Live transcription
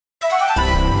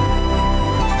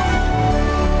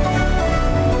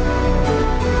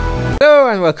Hello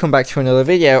and welcome back to another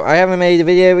video. I haven't made a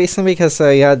video recently because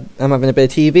I'm having a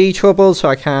bit of TV trouble, so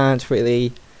I can't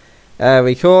really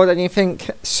record anything.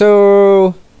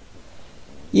 So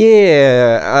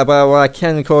yeah, well, I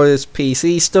can record this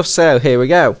PC stuff, so here we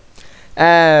go.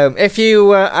 If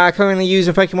you are currently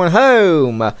using Pokemon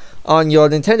Home on your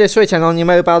Nintendo Switch and on your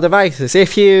mobile devices,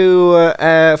 if you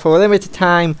for a limited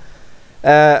time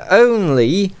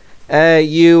only,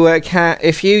 you can,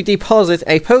 if you deposit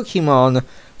a Pokemon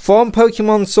from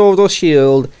Pokemon Sword or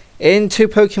Shield into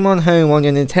Pokemon Home on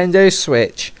your Nintendo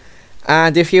Switch,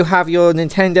 and if you have your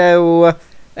Nintendo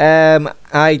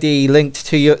ID linked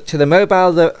to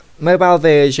the mobile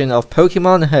version of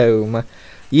Pokemon Home,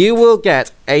 you will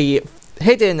get a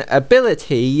hidden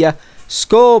ability,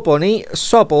 Score Bunny,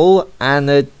 Sobble, and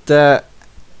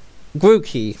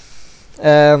Grookey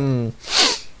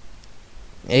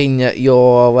in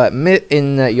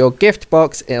your gift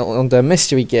box under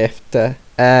mystery gift.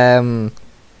 And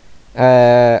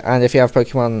if you have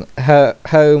Pokemon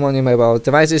Home on your mobile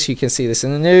devices, you can see this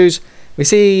in the news.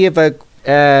 Receive a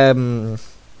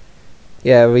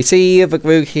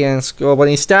Grookey and Score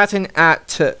Bunny starting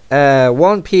at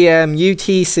 1 PM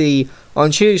UTC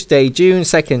on Tuesday, June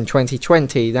 2nd,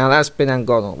 2020. Now that's been and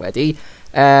gone already.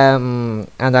 And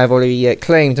I've already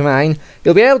claimed mine.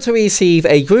 You'll be able to receive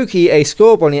a Grookey, a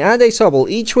Score Bunny, and a Sobble,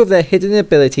 each with their hidden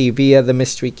ability via the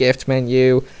mystery gift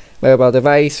menu mobile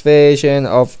device version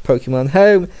of Pokemon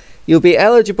Home. You'll be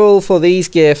eligible for these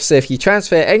gifts if you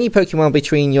transfer any Pokemon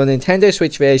between your Nintendo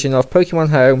Switch version of Pokemon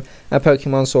Home and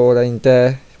Pokemon Sword and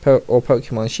or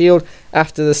Pokemon Shield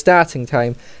after the starting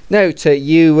time. Note,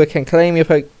 you can claim your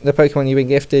the Pokemon you've been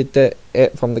gifted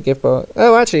from the gift box.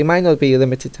 Oh, actually, it might not be a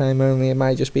limited time only. It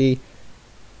might just be...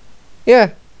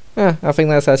 Yeah. I think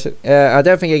that's actually... I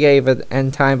don't think it gave an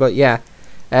end time, but yeah.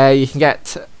 You can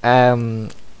get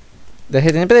the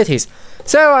hidden abilities.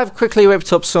 So I've quickly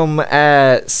whipped up some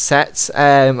sets,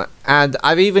 and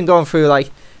I've even gone through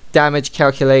like damage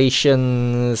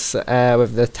calculations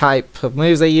with the type of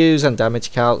moves they use and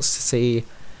damage calcs to see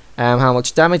how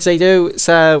much damage they do.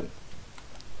 So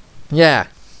yeah,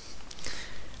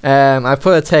 I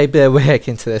put a bit of work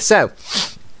into this. So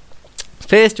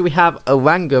first we have a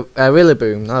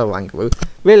Rillaboom, not a Wangaroo,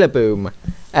 Rillaboom.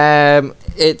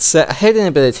 Its hidden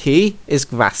ability is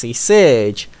Grassy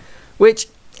Surge, which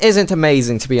isn't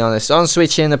amazing, to be honest. On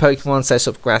switching, the Pokemon sets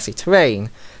up grassy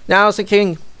terrain. Now I was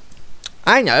thinking,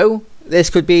 I know, this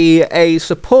could be a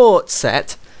support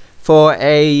set for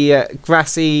a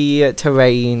grassy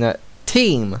terrain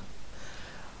team.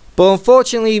 But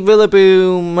unfortunately,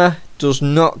 Rillaboom does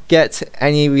not get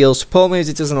any real support moves.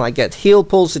 It doesn't like get Heal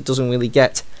Pulse. It doesn't really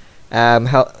get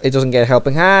it doesn't get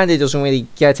Helping Hand. It doesn't really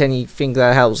get anything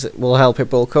that will help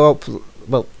it bulk up.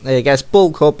 Well, it gets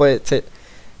bulk up, but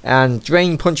and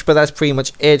Drain Punch, but that's pretty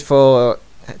much it to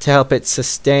help it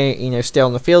sustain, stay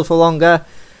on the field for longer.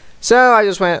 So I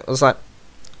was like,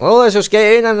 well, let's just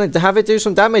get in and have it do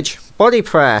some damage. Body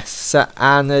Press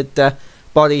and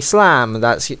Body Slam.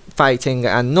 That's fighting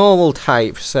and normal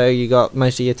type. So you got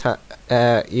most of your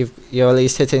you're at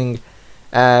least hitting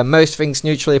most things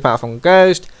neutrally apart from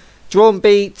Ghost. Drum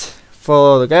Beat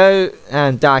for the Ghost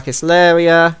and Darkest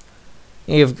Laria.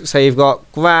 So you've got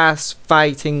Grass,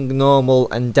 Fighting, Normal,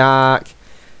 and Dark.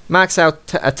 Max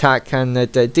out attack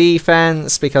and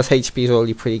defense because HP is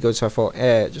already pretty good. So I thought,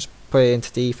 just put it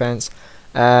into defense.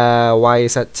 Why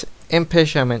is that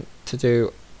Impish? I meant to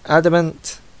do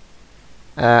Adamant.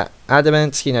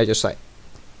 Adamant, just like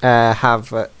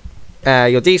have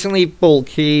you're decently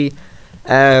bulky.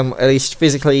 At least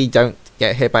physically, don't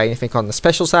get hit by anything on the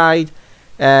special side,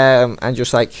 and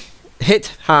just like hit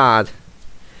hard.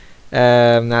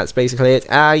 That's basically it.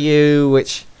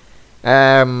 Which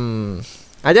I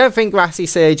don't think Grassy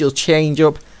Surge will change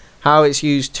up how it's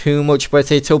used too much,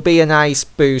 but it'll be a nice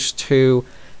boost to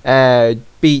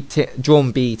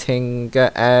drum beating.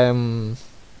 So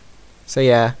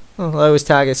yeah, lowest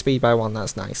target speed by 1.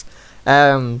 That's nice.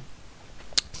 And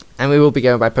we will be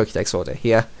going by Pokédex order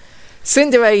here.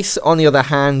 Cinderace, on the other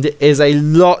hand, is a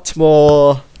lot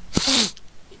more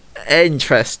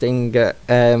interesting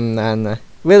than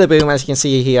Rillaboom. As you can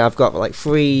see here, I've got like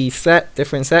 3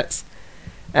 different sets,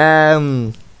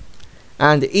 and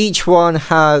each one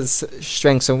has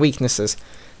strengths and weaknesses.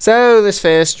 So this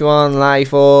first one,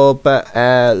 Life Orb,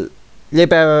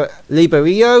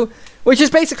 Liberio, which is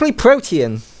basically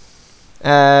Protean.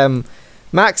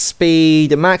 Max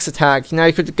speed, max attack.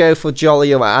 You could go for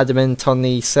Jolly or Adamant on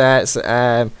these sets.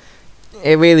 It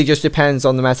really just depends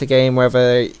on the metagame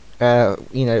whether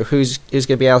who's going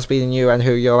to be outspeeding you and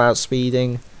who you're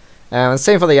outspeeding. And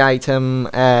same for the item.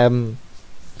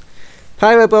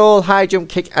 Pyro Ball, High Jump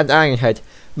Kick, and Iron Head.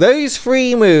 those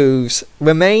 3 moves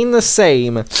remain the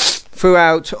same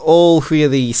throughout all 3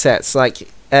 of these sets. Like,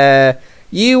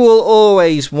 you will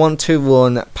always want to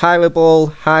run Pyro Ball,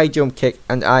 High Jump Kick,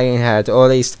 and Iron Head, or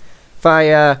at least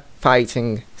Fire,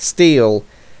 Fighting, Steel,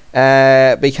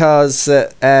 because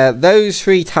those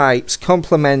 3 types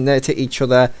complement to each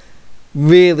other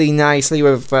really nicely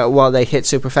with what they hit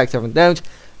super effective and don't.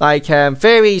 Like,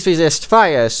 Fairies resist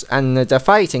fire and the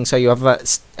fighting, so you have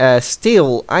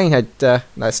Steel, Iron Head,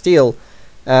 Steel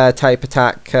type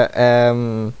attack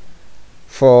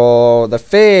for the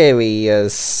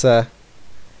Fairies.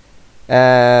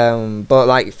 But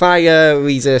like Fire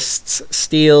resists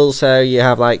Steel, so you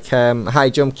have like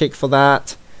High Jump Kick for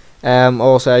that.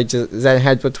 Also, Zen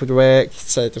Headbutt would work,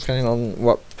 so depending on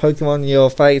what Pokemon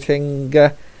you're fighting.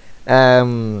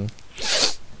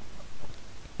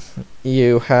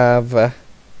 You have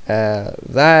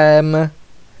them,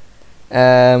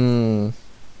 and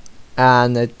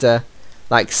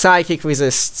like Psychic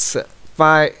resists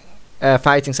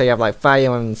fighting, so you have like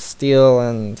Fire and Steel,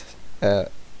 and you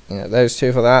know, those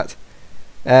 2 for that.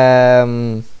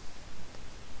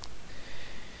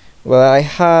 Well, I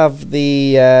have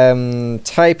the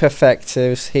type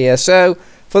effectives here. So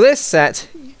for this set,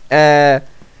 there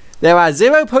are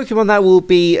 0 Pokemon that will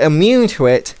be immune to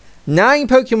it. 9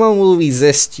 Pokemon will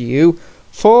resist you,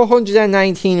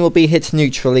 419 will be hit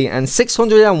neutrally, and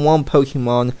 601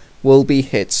 Pokemon will be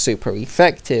hit super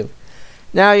effective.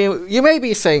 Now, you may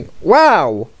be saying,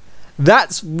 wow,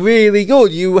 that's really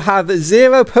good. You have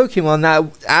 0 Pokemon that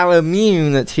are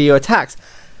immune to your attacks.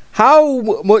 How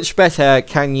much better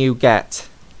can you get?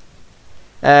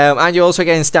 And you're also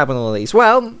getting stab on all these.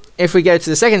 Well, if we go to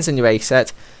the second Cinderace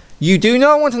set, you do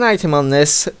not want an item on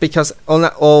this, because,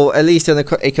 or at least a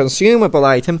consumable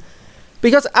item,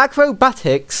 because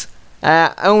Acrobatics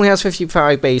only has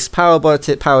 55 base power, but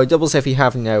it power doubles if you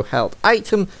have no health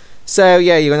item. So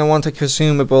yeah, you're going to want a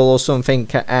consumable or something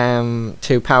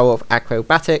to power up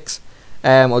Acrobatics,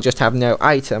 or just have no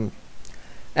item.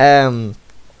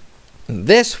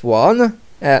 This one,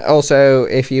 also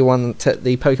if you want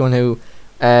the Pokemon who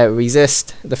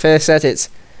resist the first set, it's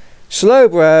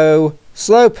Slowbro,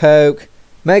 Slowpoke,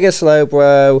 Mega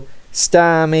Slowbro,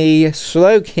 Starmie,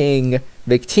 Slowking,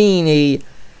 Victini,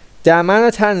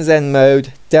 Darmanitan Zen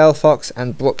Mode, Delphox,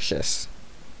 and Bruxish.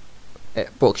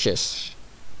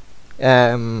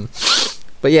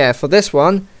 But yeah, for this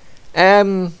one,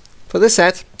 for this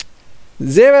set,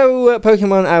 0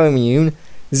 Pokemon are immune,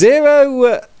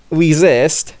 0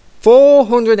 resist,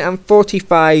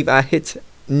 445 are hit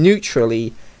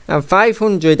neutrally, and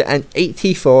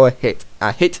 584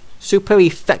 are hit super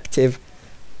effective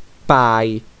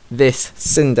by this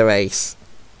Cinderace.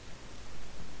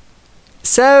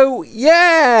 So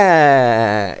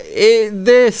yeah,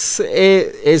 this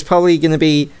is probably going to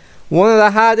be one of the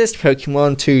hardest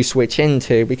Pokemon to switch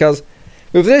into, because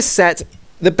with this set,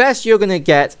 the best you're going to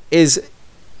get is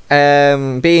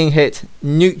being hit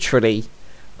neutrally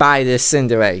by this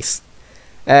Cinderace.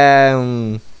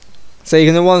 So you're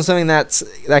going to want something that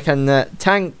can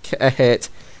tank a hit,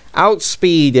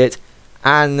 outspeed it,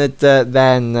 and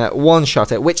then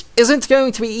one-shot it, which isn't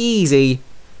going to be easy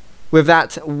with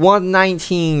that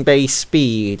 119 base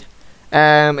speed.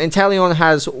 Inteleon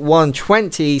has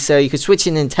 120, so you could switch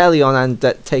in Inteleon and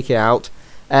take it out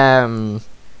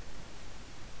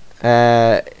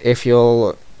if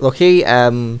you're lucky.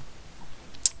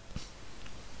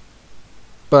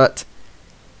 But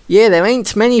yeah, there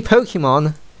ain't many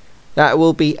Pokemon that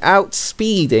will be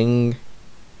outspeeding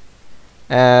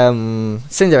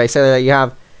Cinderace. So you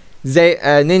have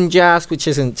Ninjask, which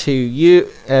isn't too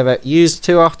used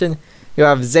too often. You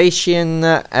have Zacian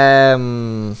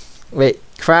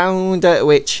Crowned,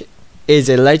 which is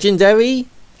a legendary.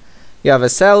 You have a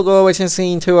Selgor, which isn't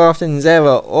seen too often.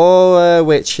 Zeraora,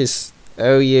 which is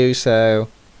OU, so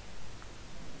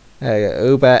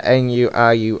Uber, NU,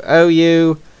 RU,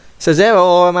 OU. So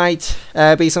Zeraora might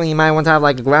be something you might want to have,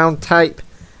 like a ground type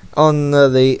on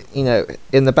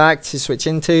in the back to switch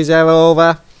into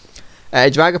Zeraora.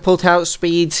 Dragapult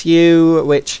outspeeds you,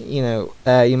 which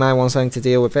you might want something to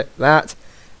deal with that.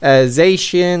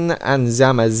 Zacian and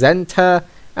Zamazenta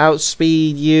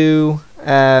outspeed you,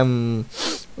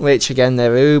 which again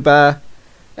they're Uber.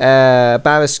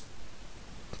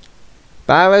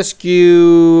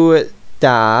 Barrascuda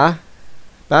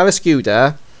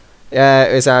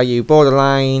is our U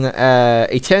borderline.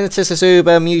 Eternatus is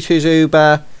Uber, Mewtwo's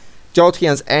Uber,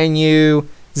 Jolteon's NU,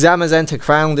 Zamazenta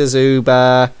Crowned is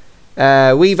Uber.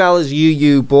 Weavile is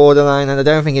UU borderline, and I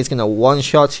don't think it's going to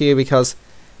one-shot you because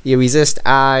you resist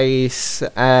ice.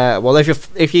 Well,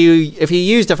 if you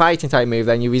use the fighting type move,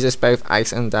 then you resist both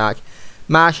ice and dark.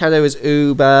 Marshadow is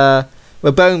Uber,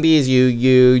 Rabombi is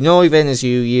UU, Noivern is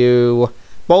UU,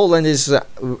 Boltland is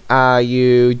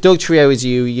RU, Dugtrio is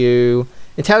UU,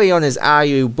 Inteleon is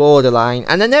RU borderline,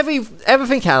 and then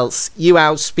everything else you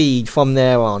outspeed from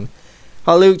there on.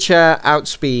 Hawlucha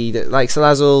outspeed, like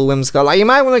Salazzle, Whimsicott. Like, you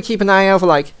might want to keep an eye out for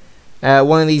like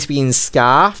one of these being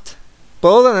scarfed,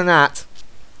 but other than that,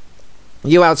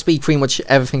 you outspeed pretty much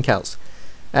everything else.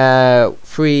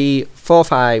 3, 4,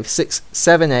 5, 6,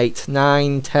 7, 8,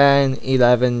 9, 10,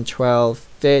 11, 12,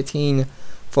 13,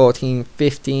 14,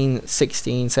 15,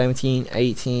 16, 17,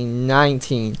 18,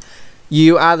 19.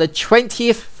 You are the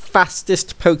 20th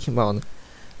fastest Pokemon.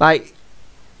 Like,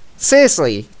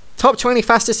 seriously, top 20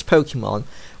 fastest Pokemon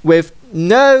with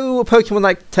no Pokemon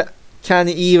that can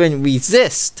even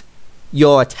resist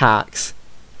your attacks.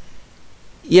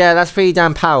 Yeah, that's pretty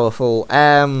damn powerful.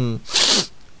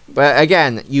 But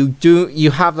again,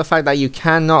 you have the fact that you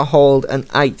cannot hold an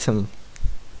item.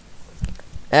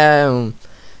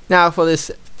 Now for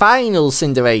this final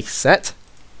Cinderace set,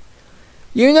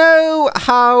 you know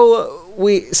how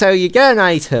so you get an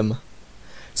item.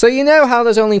 So you know how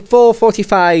there's only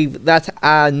 445 that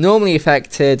are normally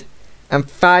affected, and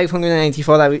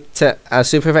 584 that are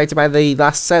super affected by the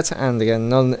last set, and again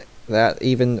none that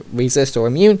even resist or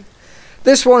immune.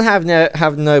 This one have no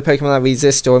Pokemon that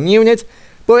resist or immune it,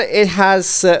 but it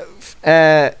has it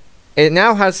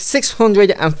now has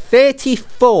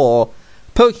 634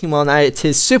 Pokemon that it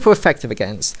is super effective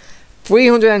against.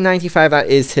 395 that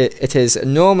it is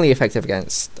normally effective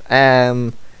against.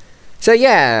 So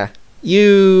yeah,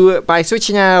 you by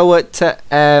switching out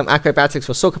Acrobatics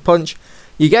for Sucker Punch,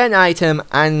 you get an item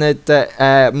and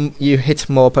you hit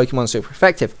more Pokemon super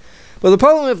effective. But the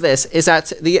problem with this is that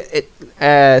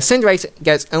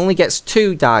Cinderace only gets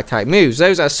 2 Dark type moves.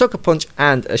 Those are Sucker Punch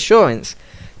and Assurance.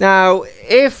 Now,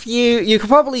 if you could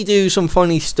probably do some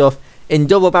funny stuff in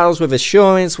double battles with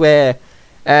Assurance, where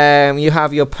you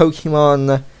have your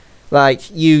Pokemon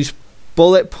like use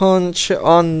Bullet Punch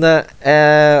on the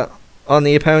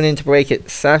opponent to break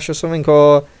its sash or something,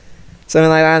 like that,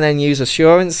 and then use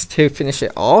Assurance to finish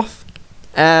it off.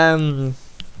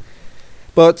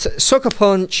 But Sucker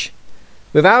Punch,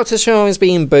 without Assurance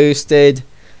being boosted,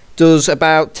 does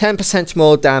about 10%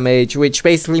 more damage, which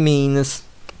basically means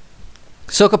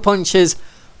Sucker Punch's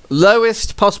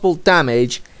lowest possible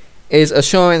damage is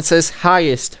Assurance's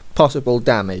highest possible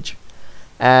damage.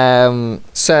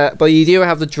 But you do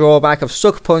have the drawback of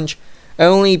Sucker Punch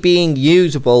only being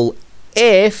usable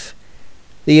if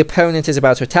the opponent is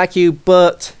about to attack you,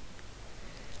 but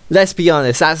let's be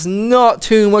honest, that's not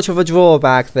too much of a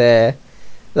drawback there.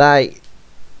 Yeah,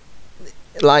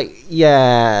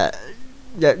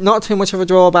 not too much of a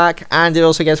drawback, and it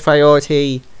also gets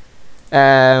priority.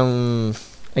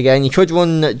 Again, you could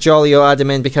run Jolly or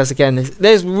Adamant, because again,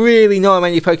 there's really not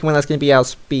many Pokemon that's going to be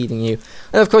outspeeding you.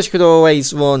 And of course, you could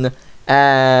always run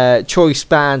Choice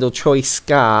Band or Choice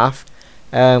Scarf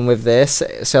with this.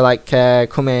 So like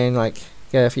come in, like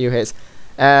get a few hits.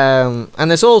 And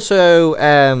there's also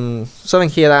something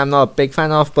here that I'm not a big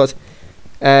fan of, but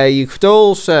you could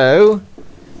also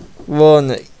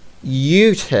run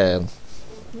U-turn.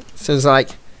 So it's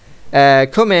like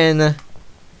come in,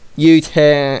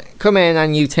 U-turn, come in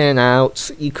and U-turn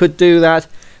out. You could do that,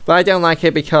 but I don't like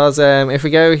it because if we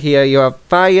go here, you have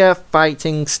Fire,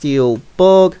 Fighting, Steel,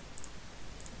 Bug.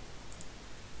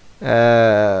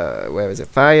 Where is it?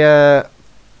 Fire,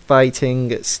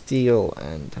 Fighting, Steel,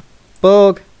 and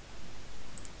Bug.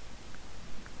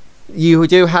 You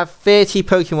do have 30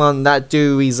 Pokemon that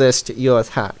do resist your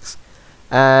attacks.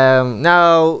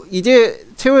 Now you do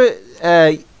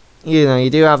you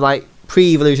do have like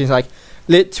pre-evolutions like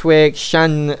Litwick,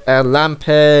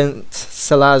 Lampent,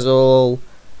 Salazzle,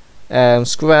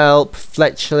 Skrelp,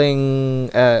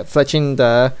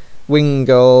 Fletchinder,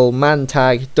 Wingull,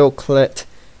 Mantag, Ducklet,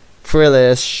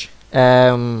 Frillish,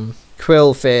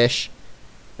 Krillfish,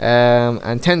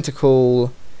 and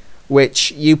Tentacool,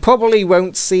 which you probably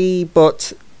won't see,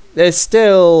 but there's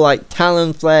still like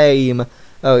Talonflame,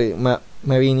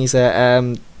 Marini's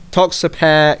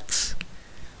Toxapex,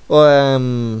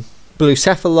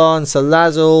 Blucephalon,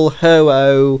 Salazzle,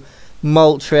 Ho-Oh,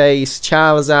 Moltres,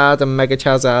 Charizard, and Mega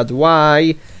Charizard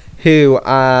Y, who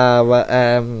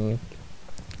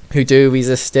do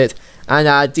resist it and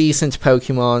are decent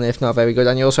Pokemon, if not very good.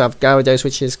 And you also have Gyarados,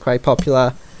 which is quite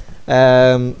popular.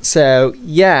 So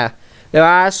yeah, there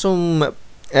are some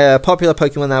popular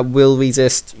Pokemon that will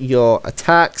resist your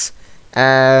attacks.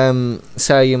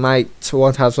 So you might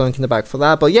want to have something in the back for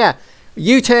that. But yeah,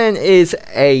 U-turn is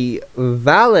a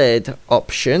valid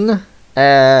option,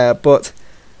 but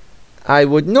I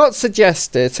would not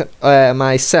suggest it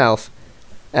myself.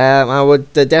 I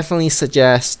would definitely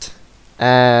suggest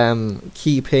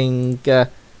keeping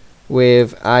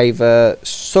with either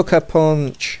Sucker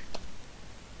Punch,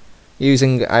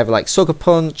 using either like Sucker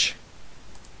Punch,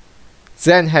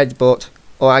 Zen Headbutt,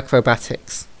 or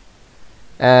Acrobatics.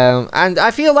 And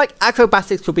I feel like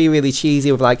Acrobatics could be really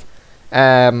cheesy with like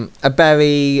a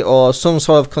berry or some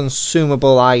sort of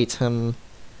consumable item,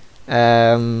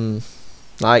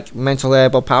 like mental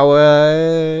herbal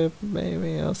power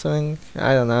maybe, or something.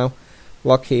 I don't know.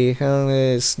 Lucky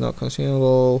is not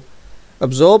consumable.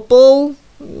 Absorbable,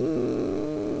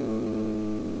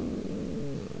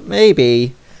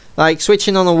 maybe. Like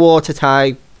switching on a water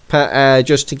type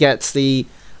just to get the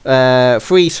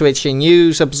free switch in.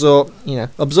 Use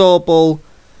absorbable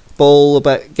bull,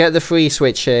 but get the free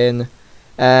switch in.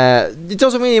 It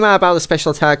doesn't really matter about the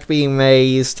special attack being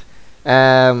raised,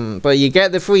 but you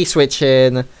get the free switch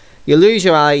in. You lose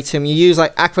your item. You use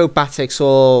like Acrobatics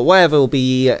or whatever will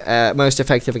be most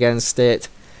effective against it,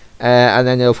 and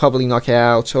then it'll probably knock it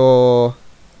out. Or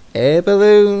Air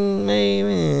Balloon,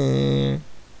 maybe.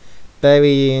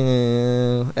 Very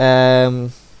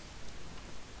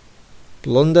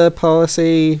Blunder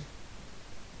Policy,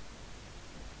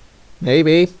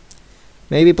 maybe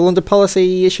Blunder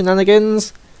Policy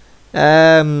shenanigans.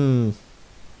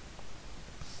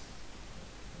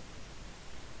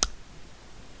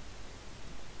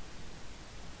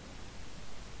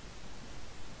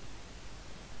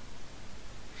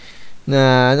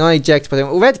 Nah, not eject, but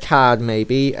red card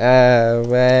maybe.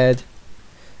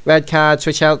 Red card,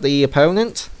 switch out the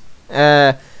opponent.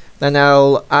 Then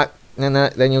you'll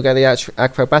get the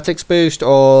Acrobatics boost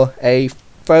or a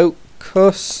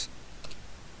Focus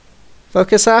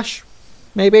Sash,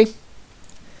 maybe.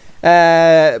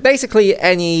 Basically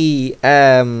any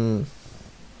item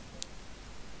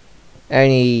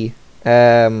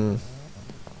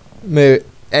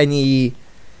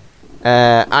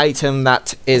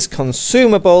that is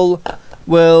consumable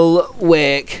will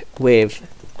work with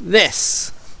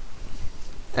this.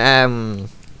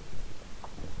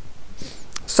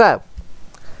 So,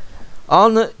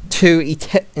 on to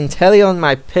Inteleon,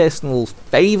 my personal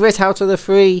favourite out of the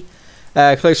three,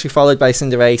 closely followed by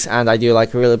Cinderace, and I do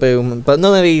like Rillaboom, but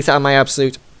none of these are my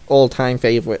absolute all-time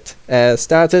favourite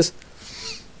starters.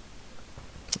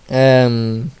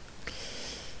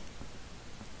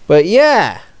 But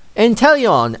yeah,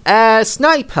 Inteleon,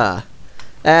 Sniper,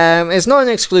 is not an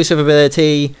exclusive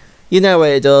ability. You know what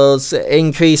it does. It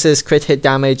increases crit hit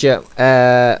damage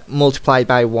multiplied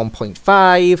by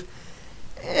 1.5.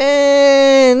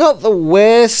 Not the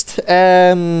worst.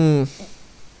 I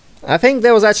think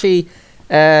there was actually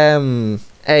I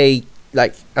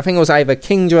think it was either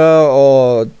Kingdra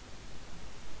or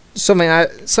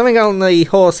something on the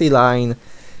horsey line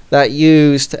that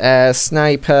used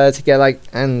Sniper to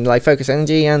get focus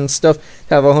energy and stuff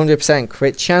to have a 100%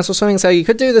 crit chance or something. So you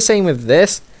could do the same with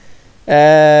this.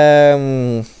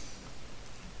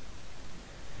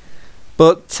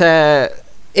 But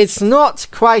it's not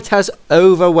quite as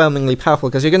overwhelmingly powerful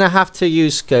because you're going to have to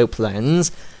use Scope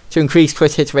Lens to increase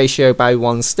crit hit ratio by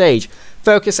 1 stage,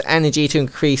 Focus Energy to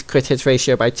increase crit hit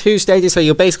ratio by 2 stages, so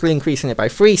you're basically increasing it by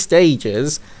 3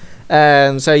 stages.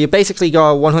 So you basically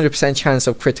got a 100% chance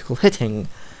of critical hitting.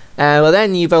 Well,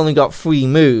 then you've only got 3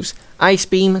 moves: Ice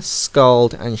Beam,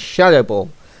 Scald, and Shadow Ball.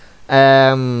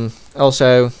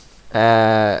 Also,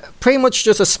 pretty much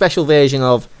just a special version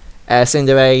of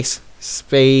Cinderace.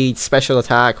 Speed, Special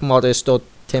Attack, Modest, or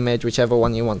Timid, whichever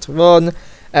one you want to run.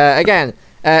 Again,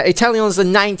 Inteleon's the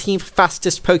 19th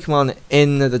fastest Pokemon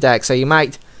in the deck, so you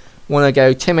might want to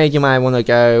go Timid, you might want to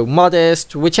go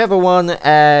Modest, whichever one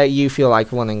you feel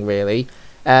like running, really.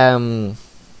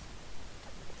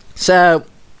 So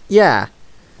yeah.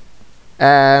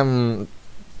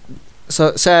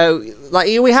 So like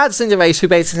we had Cinderace, who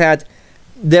basically had,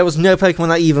 there was no Pokemon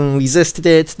that even resisted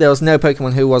it. There was no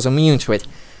Pokemon who was immune to it.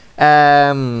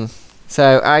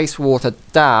 So Ice, Water,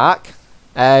 Dark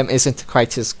isn't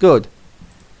quite as good.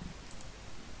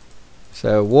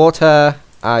 So Water,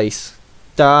 Ice,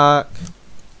 Dark.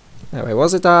 No, wait,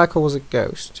 was it Dark or was it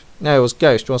Ghost? No, it was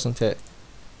Ghost, wasn't it?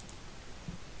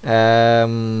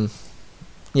 Yeah,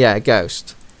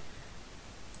 Ghost.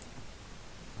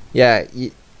 Yeah,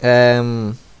 8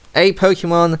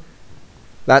 Pokemon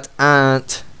that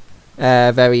aren't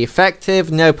very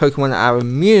effective. No Pokemon are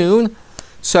immune.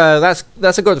 So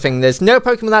that's a good thing. There's no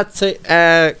Pokemon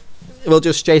that will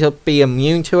just straight up be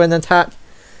immune to an attack.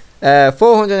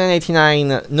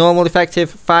 489 normal effective,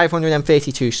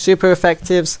 532 super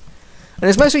effectives. And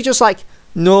it's mostly just like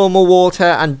normal water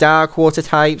and dark water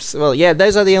types. Well, yeah,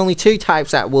 those are the only 2 types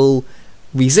that will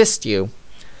resist you.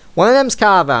 One of them's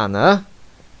Carvanha.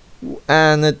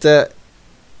 And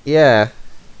yeah,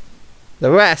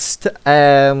 the rest.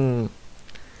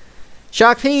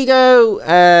 Sharpedo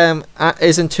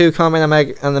isn't too common,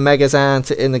 and the Megas aren't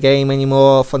in the game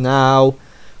anymore for now.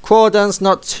 Crawdon's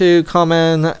not too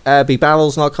common.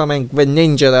 Bibarel's not common.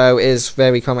 Greninja though is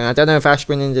very common. I don't know if Ash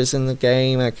Greninja's in the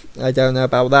game. I don't know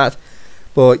about that,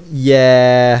 but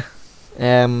yeah,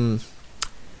 Greninja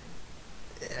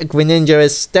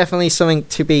is definitely something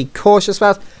to be cautious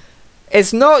about.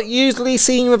 It's not usually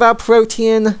seen without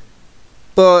Protean,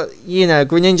 but you know,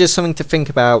 Greninja is something to think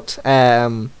about.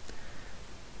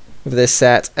 With this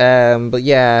set, but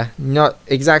yeah, not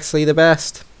exactly the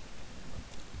best.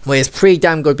 Well, it's pretty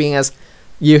damn good, being as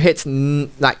you hit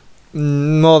like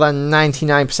more than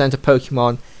 99% of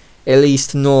Pokemon, at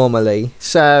least normally.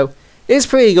 So it's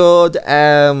pretty good.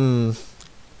 My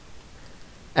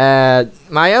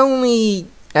only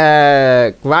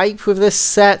gripe with this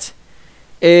set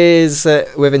is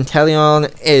with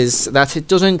Inteleon is that it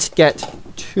doesn't get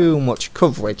too much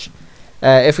coverage.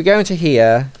 If we go into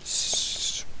here,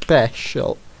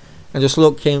 special, and just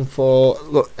looking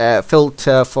for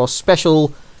filter for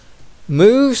special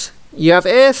moves, you have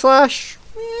Air Slash.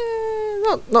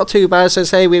 Not too bad. So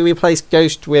say we replace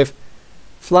Ghost with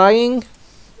Flying.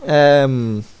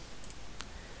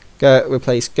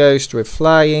 Replace Ghost with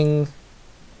Flying.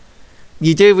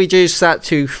 You do reduce that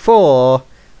to 4,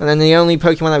 and then the only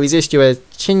Pokemon that resist you are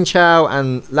Chinchou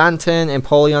and Lantern,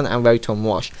 Empoleon, and Rotom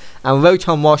Wash. And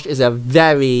Rotom Wash is a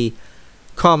very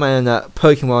common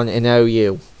Pokemon in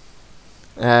OU.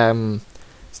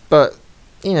 But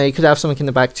you know, you could have something in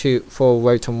the back for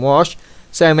Rotom Wash.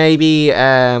 So maybe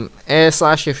Air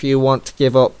Slash if you want to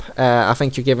give up. I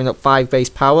think you're giving up 5 base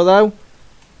power though.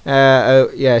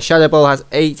 Yeah, Shadow Ball has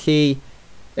 80.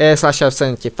 Air Slash has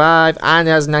 75, and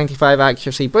it has 95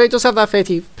 accuracy, but it does have that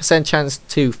 30% chance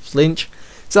to flinch.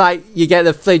 So like, you get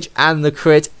the flinch and the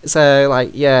crit. So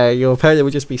like, yeah, your opponent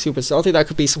would just be super salty. That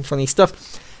could be some funny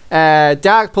stuff.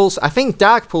 Dark Pulse. I think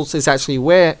Dark Pulse is actually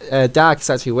Dark is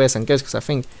actually worse than Ghost, because I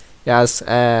think it has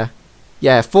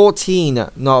yeah, 14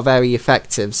 not very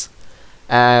effectives.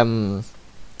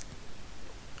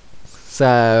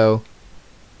 So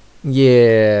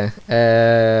yeah,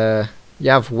 you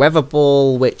have Weather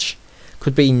Ball, which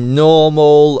could be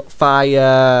normal,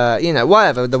 fire, you know,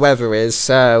 whatever the weather is.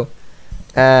 So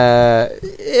yeah,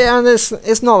 and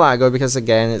it's not that good, because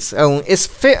again, it's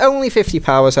only 50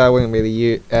 power, so I wouldn't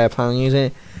really plan on using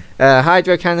it.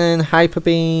 Hydro Cannon, Hyper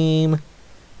Beam.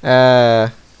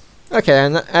 Okay,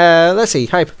 and let's see,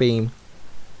 Hyper Beam.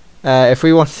 If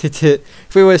we wanted to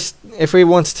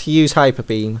use Hyper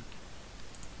Beam,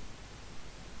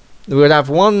 we would have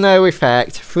 1 no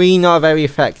effect, 3 not very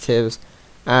effectives,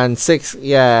 and 6.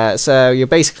 Yeah, so you're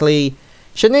basically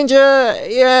Shedinja.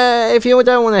 Yeah, if you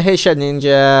don't want to hit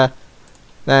Shedinja,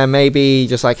 then maybe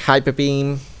just like Hyper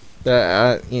Beam.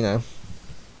 But you know,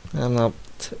 I'm not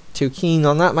too keen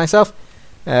on that myself.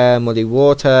 Muddy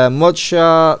Water, Mud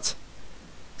Shot,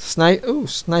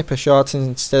 Sniper Shot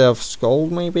instead of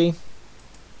Scald maybe.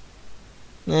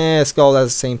 Yeah, Scald has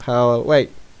the same power.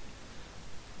 Wait,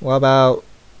 what about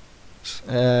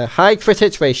high crit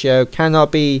hit ratio?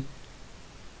 Cannot be.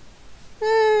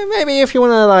 Maybe if you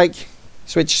want to like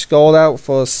switch Scald out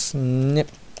for Sniper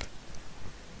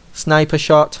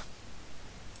Shot.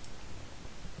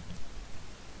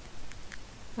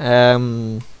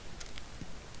 You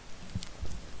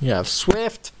have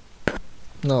Swift,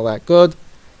 not that good.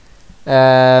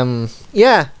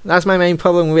 Yeah, that's my main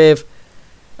problem with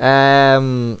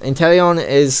Inteleon,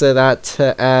 is that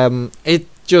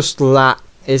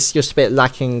it's just a bit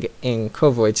lacking in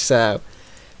coverage. So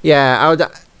yeah,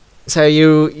 so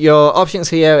your options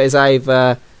here is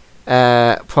either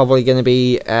probably going to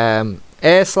be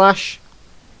Air Slash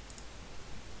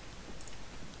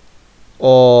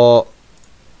or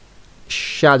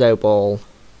Shadow Ball,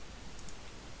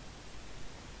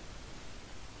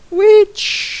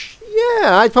 which,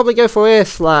 yeah, I'd probably go for Air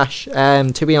Slash,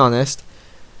 to be honest.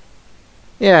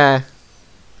 Yeah,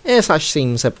 Air Slash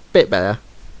seems a bit better,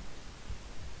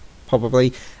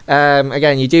 probably.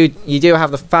 Again, you do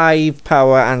have the 5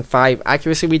 power and 5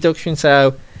 accuracy reduction,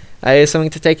 so that is something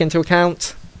to take into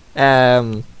account.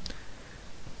 And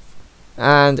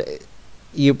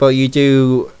you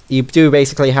do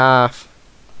basically have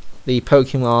the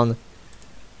Pokemon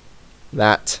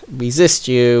that resist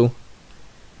you.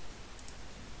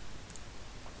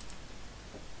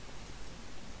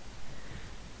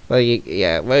 Well,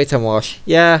 yeah, Rotom Wash,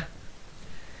 yeah.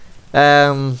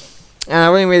 And I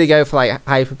wouldn't really go for like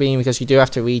Hyper Beam, because you do have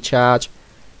to recharge.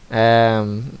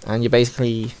 And you're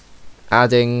basically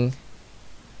you're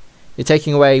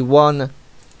taking away 1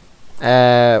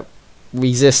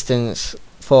 resistance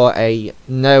for a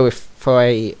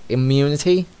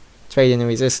immunity. Trading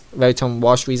and Rotom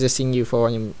was resisting you for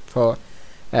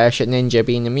Shedinja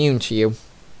being immune to you.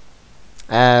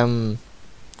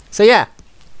 So yeah.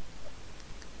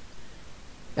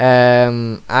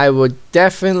 I would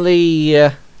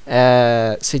definitely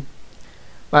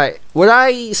would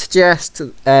I suggest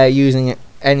using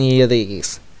any of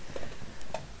these?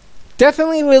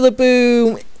 Definitely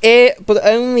Rillaboom, but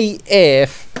only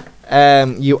if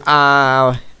you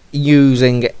are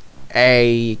using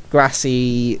a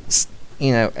grassy,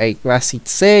 a grassy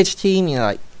Surge team,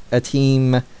 like a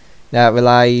team that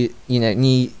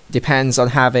depends on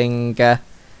having the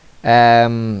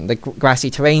grassy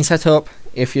terrain set up.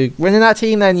 If you're running that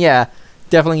team, then yeah,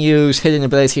 definitely use Hidden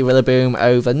Ability Rillaboom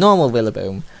over normal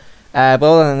Rillaboom. But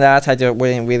other than that, I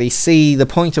wouldn't really see the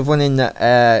point of running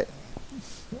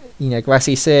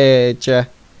Grassy Surge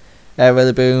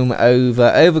Rillaboom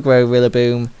over Overgrow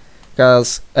Rillaboom,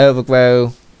 because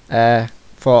Overgrow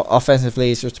for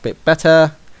offensively is just a bit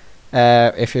better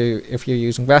if you're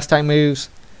using grass type moves.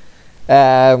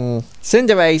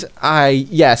 Cinderace,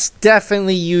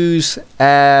 definitely use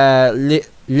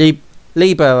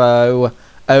Libero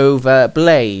over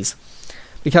Blaze,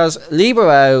 because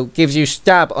Libero gives you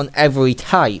stab on every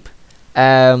type,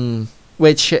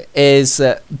 which is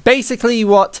basically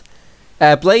what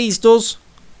Blaze does,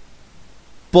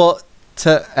 but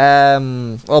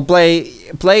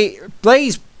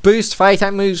Blaze boosts fire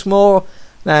type moves more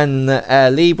than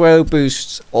Libero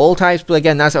boosts all types, but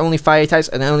again, that's only fire types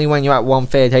and only when you're at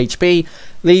 1/3 HP.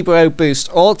 Libero boosts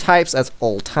all types at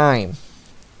all time.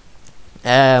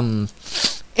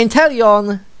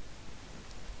 Inteleon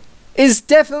is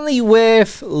definitely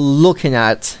worth looking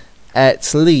at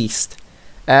least.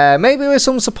 Maybe with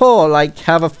some support, like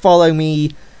have a follow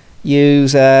me,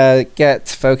 use get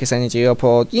focus energy up,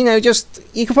 or you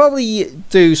could probably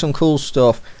do some cool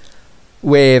stuff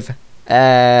with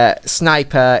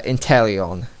Sniper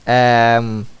Inteleon.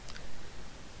 I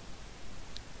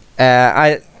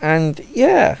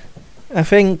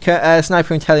think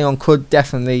Sniper Inteleon could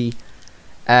definitely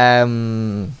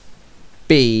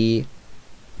be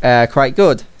quite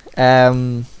good.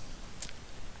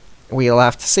 We'll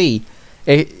have to see.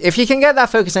 If you can get that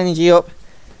focus energy up,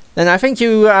 then I think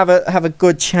you have a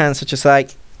good chance of just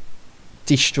like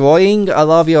destroying a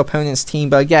lot of your opponent's team.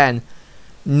 But again,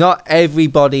 not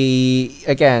everybody.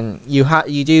 Again,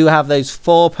 you do have those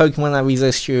 4 Pokemon that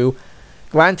resist you.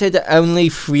 Granted, only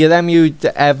 3 of them you'd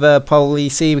ever probably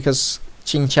see, because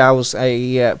Chinchou's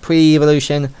a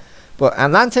pre-evolution. But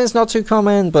Atlantean's not too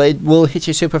common, but it will hit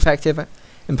you super effective.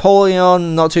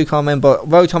 Empoleon, not too common, but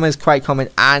Rotom is quite common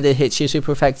and it hits you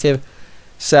super effective.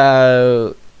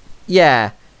 So,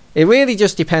 yeah, it really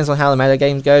just depends on how the meta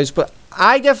game goes. But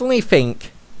I definitely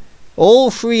think all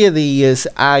 3 of these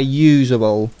are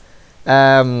usable.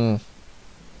 I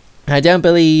don't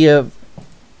believe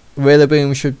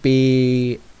Rillaboom should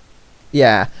be...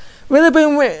 Yeah.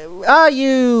 Rillaboom, are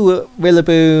you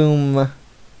Rillaboom...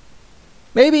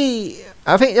 Maybe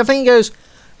I think it goes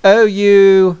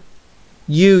OU,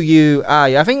 UU,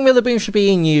 I. I think Rillaboom should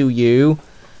be in UU.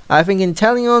 I think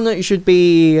Inteleon should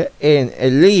be in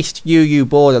at least UU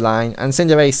borderline, and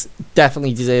Cinderace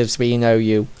definitely deserves to be in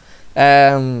OU.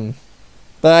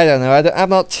 But I don't know. I'm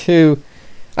not too.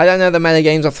 I don't know the meta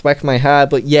games off the back of my head,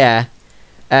 but yeah,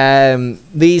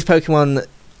 these Pokemon,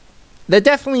 they're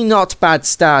definitely not bad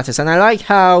starters, and I like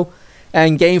how.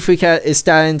 And Game Freak is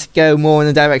starting to go more in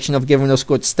the direction of giving us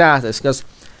good starters, because,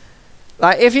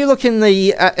 like, if you look in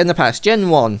the past, Gen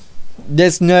 1,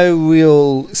 there's no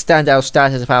real standout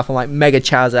starters apart from like Mega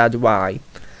Charizard Y.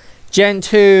 Gen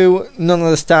 2, none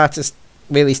of the starters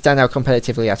really stand out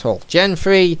competitively at all. Gen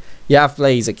 3, you have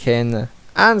Blaziken,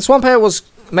 and Swampert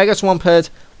Mega Swampert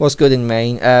was good in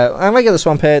main, and regular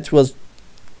Swampert was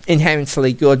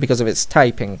inherently good because of its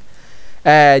typing.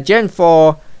 Gen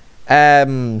 4,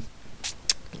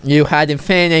 you had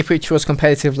Infernape, which was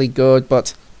competitively good,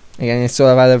 but again, it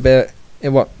sort of had a bit.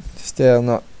 Still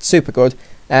not super good.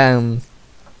 Gen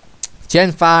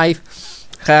 5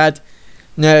 had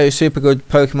no super good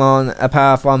Pokemon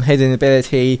apart from Hidden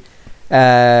Ability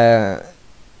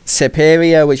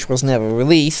Superior, which was never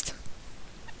released.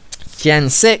 Gen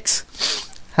 6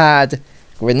 had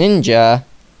Greninja.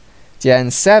 Gen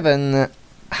 7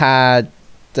 had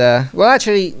well,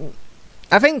 actually,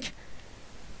 I think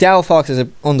Delphox is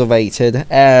underrated.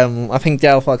 I think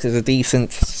Delphox is a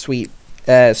decent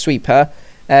sweeper.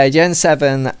 Gen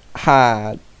 7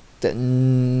 had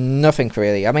nothing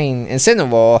really. I mean,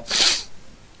 Incineroar.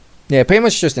 Yeah, pretty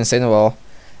much just Incineroar.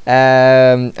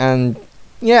 And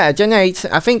yeah, Gen 8,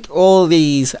 I think all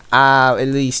these are at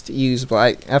least usable.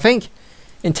 I think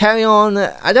Inteleon,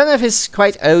 I don't know if it's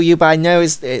quite OU, but I know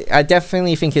I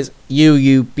definitely think it's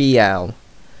UUBL.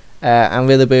 And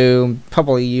Rillaboom,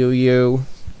 probably UU.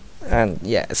 And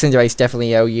yeah, Cinderace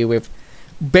definitely OU with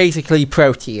basically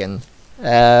Protean.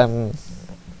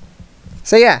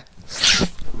 So yeah.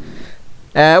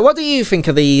 What do you think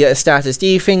of the starters? Do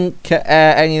you think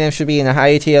any of them should be in a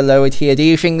higher tier, lower tier? Do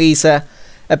you think these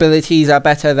abilities are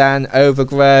better than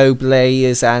Overgrow,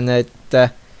 Blaze, and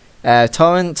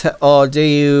Torrent? Or do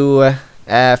you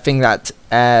think that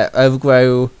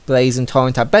Overgrow, Blaze, and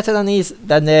Torrent are better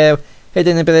than their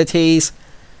hidden abilities?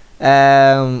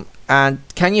 And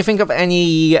can you think of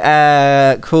any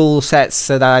cool sets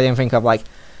that I didn't think of? Like,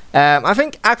 I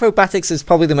think Acrobatics is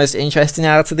probably the most interesting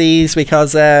out of these,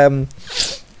 because you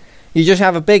just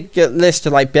have a big list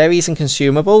of like berries and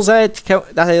consumables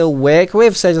that it'll work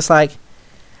with. So just like,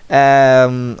 I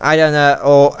don't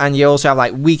know, and you also have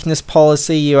like weakness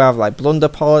policy, you have like blunder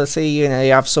policy, you know,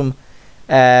 you have some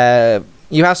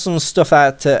stuff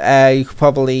that you could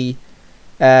probably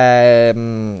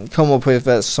come up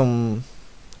with some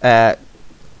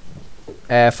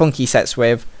funky sets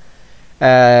with.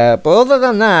 But other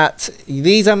than that,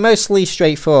 these are mostly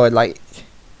straightforward. Like,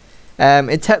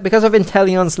 because of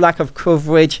Inteleon's lack of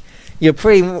coverage, your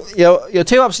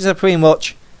two options are pretty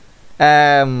much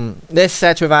this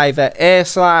set with either Air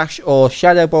Slash or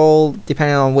Shadow Ball,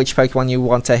 depending on which Pokemon you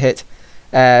want to hit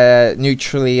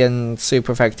neutrally and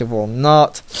super effective or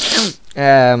not.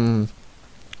 And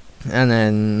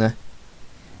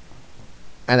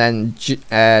then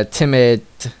Timid.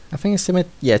 I think it's Timid.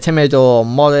 Yeah, Timid or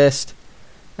Modest.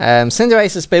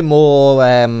 Cinderace has been more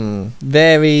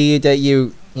varied.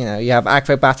 You have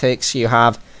Acrobatics, you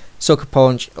have Sucker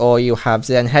Punch, or you have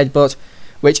Zen Headbutt,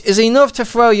 which is enough to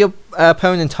throw your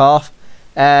opponent off,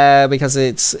 because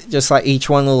it's just like each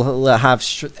one will have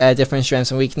different strengths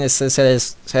and weaknesses.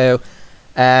 So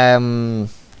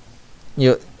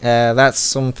that's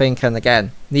something. And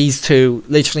again, these two,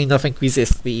 literally nothing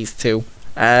resists these two.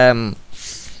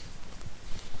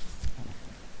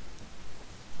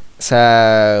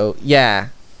 So yeah,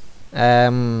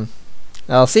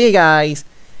 I'll see you guys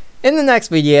in the next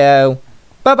video.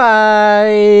 Bye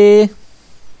bye.